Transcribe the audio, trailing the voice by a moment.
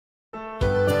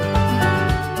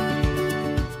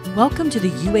Welcome to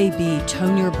the UAB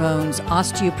Tone Your Bones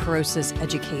Osteoporosis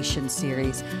Education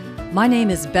Series. My name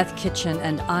is Beth Kitchen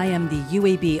and I am the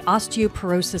UAB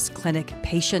Osteoporosis Clinic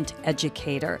Patient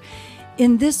Educator.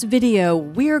 In this video,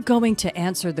 we're going to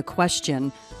answer the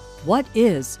question, what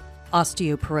is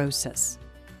osteoporosis?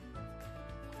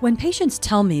 When patients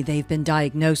tell me they've been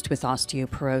diagnosed with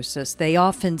osteoporosis, they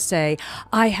often say,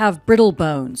 I have brittle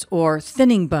bones or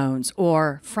thinning bones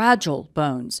or fragile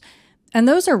bones. And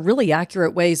those are really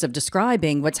accurate ways of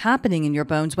describing what's happening in your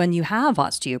bones when you have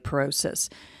osteoporosis.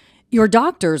 Your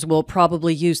doctors will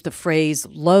probably use the phrase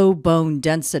low bone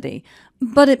density,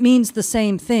 but it means the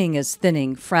same thing as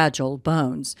thinning, fragile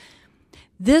bones.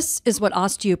 This is what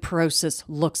osteoporosis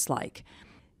looks like.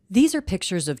 These are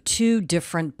pictures of two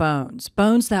different bones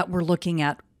that we're looking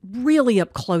at really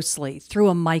up closely through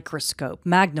a microscope,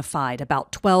 magnified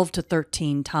about 12 to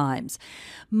 13 times.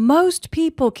 Most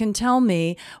people can tell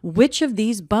me which of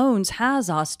these bones has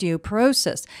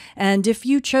osteoporosis, and if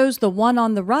you chose the one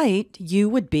on the right, you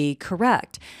would be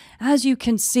correct. As you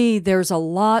can see, there's a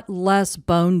lot less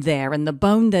bone there, and the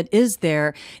bone that is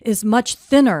there is much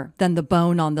thinner than the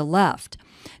bone on the left.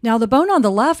 Now, the bone on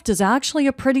the left is actually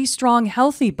a pretty strong,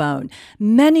 healthy bone.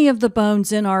 Many of the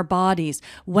bones in our bodies,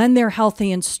 when they're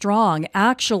healthy and strong,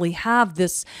 actually have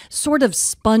this sort of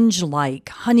sponge-like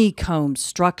honeycomb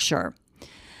structure.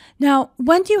 Now,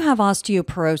 when you have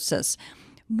osteoporosis,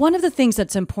 one of the things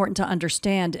that's important to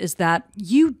understand is that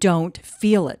you don't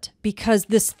feel it because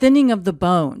this thinning of the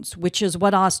bones, which is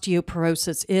what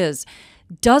osteoporosis is,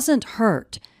 doesn't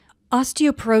hurt.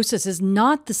 Osteoporosis is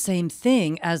not the same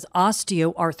thing as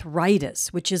osteoarthritis,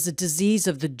 which is a disease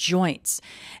of the joints.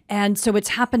 And so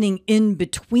it's happening in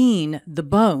between the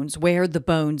bones where the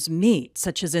bones meet,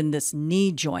 such as in this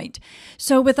knee joint.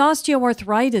 So with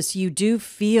osteoarthritis, you do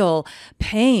feel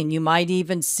pain. You might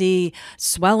even see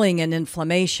swelling and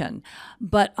inflammation.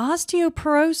 But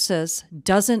osteoporosis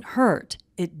doesn't hurt.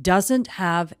 It doesn't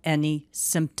have any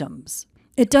symptoms.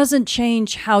 It doesn't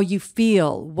change how you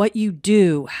feel, what you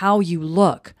do, how you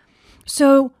look.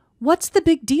 So what's the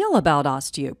big deal about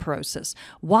osteoporosis?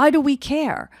 Why do we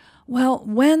care? Well,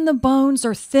 when the bones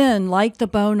are thin, like the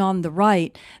bone on the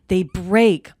right, they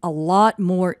break a lot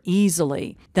more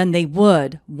easily than they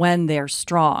would when they're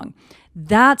strong.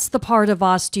 That's the part of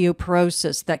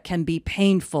osteoporosis that can be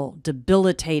painful,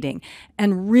 debilitating,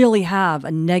 and really have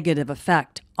a negative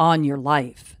effect on your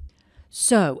life.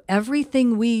 So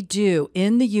everything we do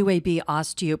in the UAB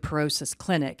Osteoporosis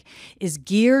Clinic is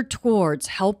geared towards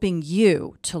helping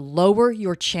you to lower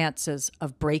your chances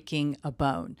of breaking a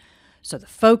bone. So the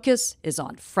focus is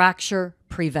on fracture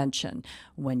prevention.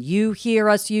 When you hear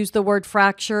us use the word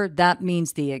fracture, that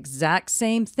means the exact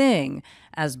same thing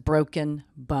as broken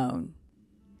bone.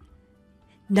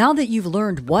 Now that you've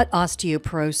learned what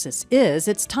osteoporosis is,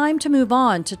 it's time to move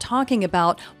on to talking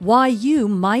about why you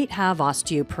might have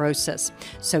osteoporosis.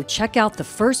 So check out the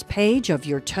first page of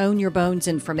your Tone Your Bones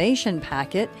information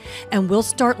packet, and we'll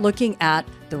start looking at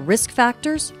the risk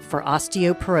factors for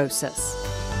osteoporosis.